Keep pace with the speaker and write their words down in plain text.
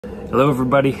Hello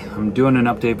everybody, I'm doing an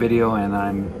update video and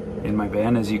I'm in my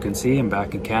van. As you can see, I'm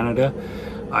back in Canada.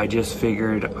 I just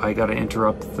figured I gotta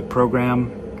interrupt the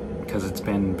program because it's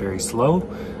been very slow,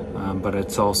 but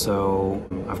it's also,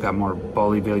 I've got more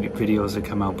Bali videos that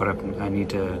come out, but I need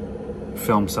to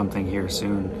film something here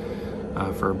soon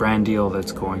for a brand deal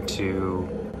that's going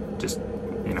to just,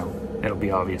 you know, it'll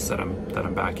be obvious that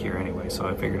I'm back here anyway, so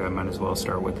I figured I might as well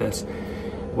start with this.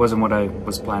 It wasn't what I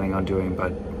was planning on doing,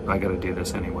 but I gotta do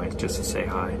this anyway, just to say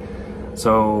hi.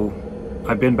 So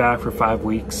I've been back for 5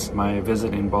 weeks. My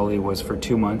visit in Bali was for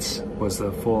 2 months, was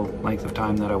the full length of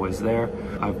time that I was there.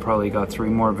 I've probably got 3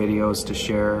 more videos to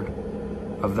share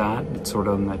of that. It's sort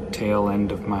of on the tail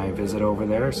end of my visit over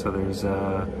there. So there's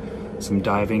some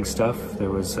diving stuff.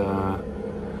 There was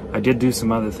I did do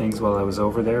some other things while I was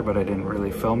over there, but I didn't really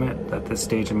film it. At this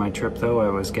stage in my trip though, I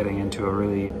was getting into a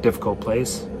really difficult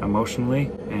place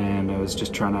emotionally, and I was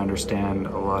just trying to understand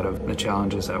a lot of the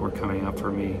challenges that were coming up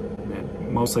for me. And it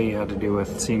mostly had to do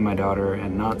with seeing my daughter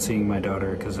and not seeing my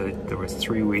daughter, because there was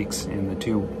 3 weeks in the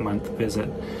 2-month visit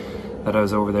that I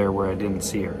was over there where I didn't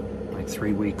see her, like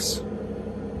 3 weeks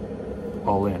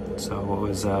all in. So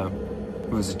it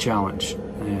was a challenge,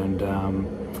 and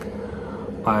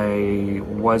I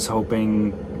was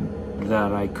hoping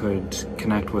that I could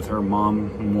connect with her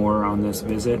mom more on this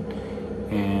visit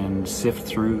and sift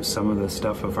through some of the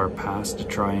stuff of our past to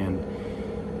try and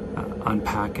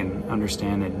unpack and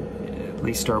understand and at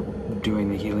least start doing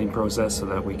the healing process so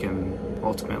that we can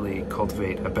ultimately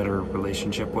cultivate a better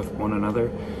relationship with one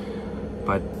another.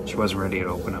 But she wasn't ready to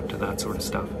open up to that sort of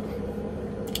stuff.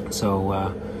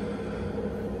 So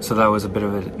that was a bit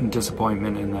of a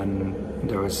disappointment, and then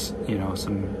there was, you know,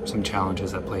 some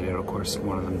challenges that played out. Of course,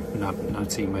 one of them,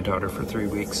 not seeing my daughter for 3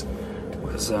 weeks,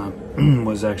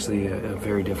 was actually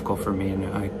very difficult for me, and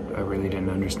I really didn't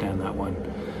understand that one.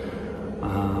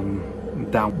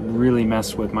 That really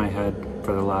messed with my head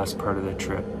for the last part of the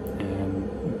trip, and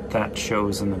that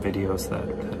shows in the videos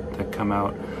that come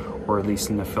out, or at least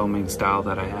in the filming style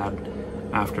that I had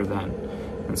after then.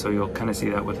 And so you'll kind of see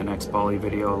that with the next Bali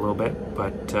video a little bit,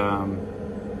 but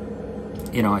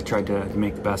you know, I tried to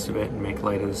make the best of it and make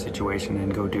light of the situation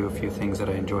and go do a few things that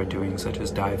I enjoyed doing, such as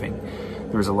diving.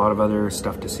 There was a lot of other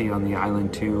stuff to see on the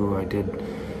island too. I did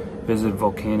visit a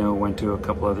volcano, went to a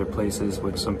couple other places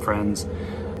with some friends,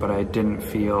 but I didn't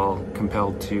feel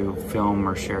compelled to film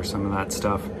or share some of that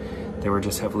stuff. They were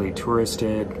just heavily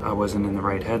touristed. I wasn't in the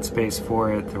right headspace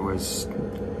for it. There was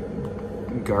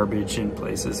garbage in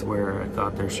places where I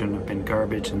thought there shouldn't have been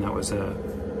garbage, and that was a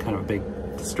kind of a big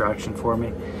distraction for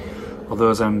me. Although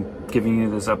as I'm giving you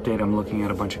this update, I'm looking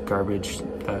at a bunch of garbage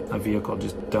that a vehicle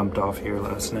just dumped off here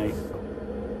last night.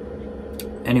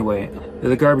 Anyway,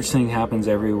 the garbage thing happens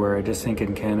everywhere. I just think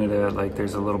in Canada, like,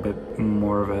 there's a little bit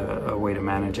more of a way to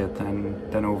manage it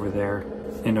than over there.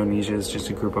 Indonesia is just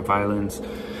a group of islands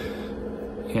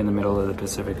in the middle of the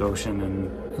Pacific Ocean,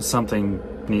 and something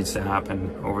needs to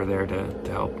happen over there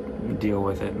to help deal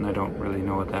with it, and I don't really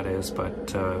know what that is,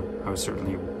 but I was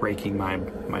certainly raking my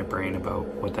brain about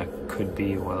what that could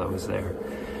be while I was there.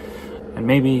 And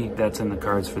maybe that's in the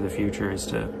cards for the future, is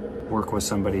to work with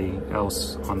somebody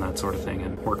else on that sort of thing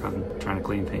and work on trying to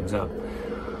clean things up.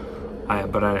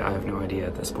 But I have no idea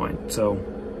at this point. So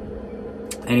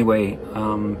anyway,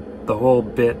 the whole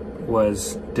bit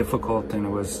was difficult, and it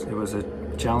was a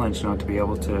challenge not to be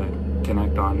able to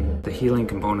connect on the healing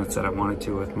components that I wanted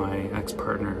to with my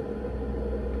ex-partner.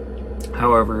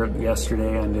 However,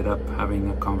 yesterday I ended up having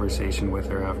a conversation with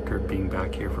her after being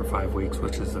back here for 5 weeks,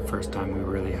 which is the first time we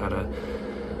really had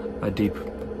a deep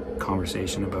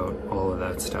conversation about all of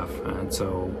that stuff. And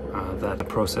so that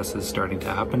process is starting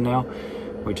to happen now,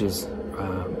 which is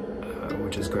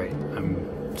great.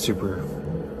 I'm super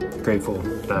grateful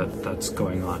that that's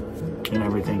going on, and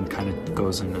everything kind of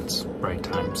goes in its right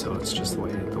time, so it's just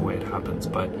the way it happens.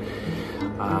 But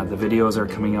the videos are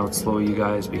coming out slow, you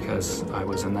guys, because I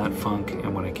was in that funk,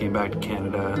 and when I came back to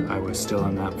Canada I was still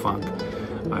in that funk.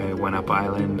 I went up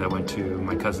island, I went to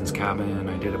my cousin's cabin,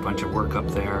 I did a bunch of work up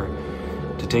there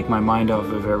to take my mind off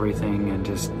of everything and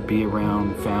just be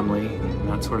around family and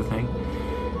that sort of thing,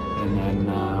 and then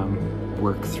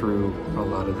work through a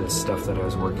lot of this stuff that I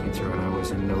was working through, and I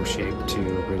was in no shape to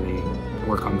really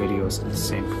work on videos to the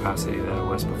same capacity that I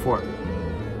was before.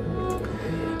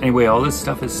 Anyway, all this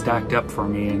stuff is stacked up for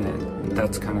me, and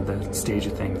that's kind of the stage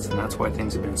of things, and that's why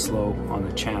things have been slow on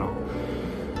the channel.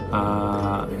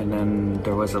 And then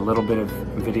there was a little bit of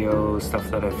video stuff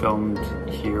that I filmed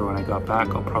here when I got back.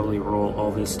 I'll probably roll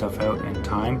all this stuff out in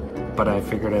time, but I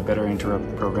figured I better interrupt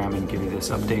the program and give you this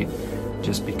update,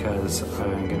 just because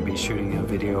I'm going to be shooting a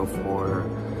video for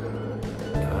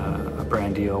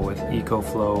brand deal with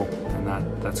EcoFlow, and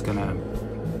that's gonna,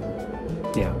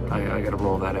 yeah, I gotta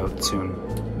roll that out soon.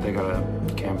 They got a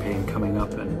campaign coming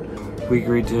up, and we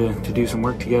agreed to do some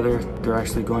work together. They're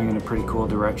actually going in a pretty cool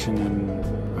direction, and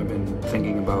I've been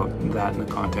thinking about that in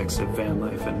the context of van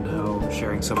life and how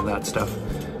sharing some of that stuff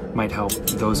might help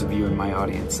those of you in my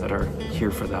audience that are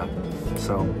here for that.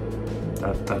 So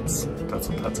that's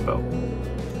what that's about.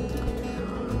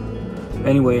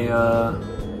 Anyway,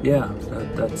 yeah,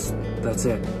 that's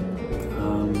it.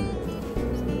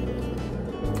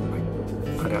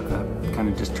 I'm kind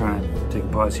of just trying to take a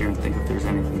pause here and think if there's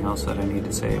anything else that I need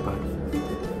to say, but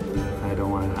I don't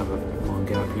want to have a long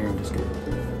gap here. I'm just gonna.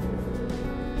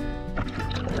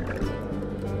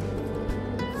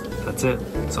 That's it.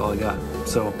 That's all I got.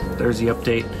 So there's the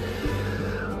update.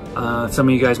 Some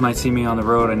of you guys might see me on the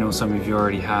road. I know some of you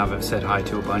already have. I've said hi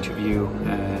to a bunch of you,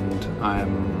 and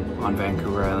I'm on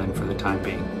Vancouver Island for the time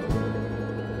being.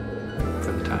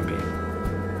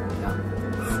 Yeah.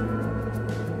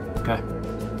 Okay.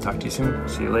 Talk to you soon.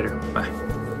 See you later. Bye.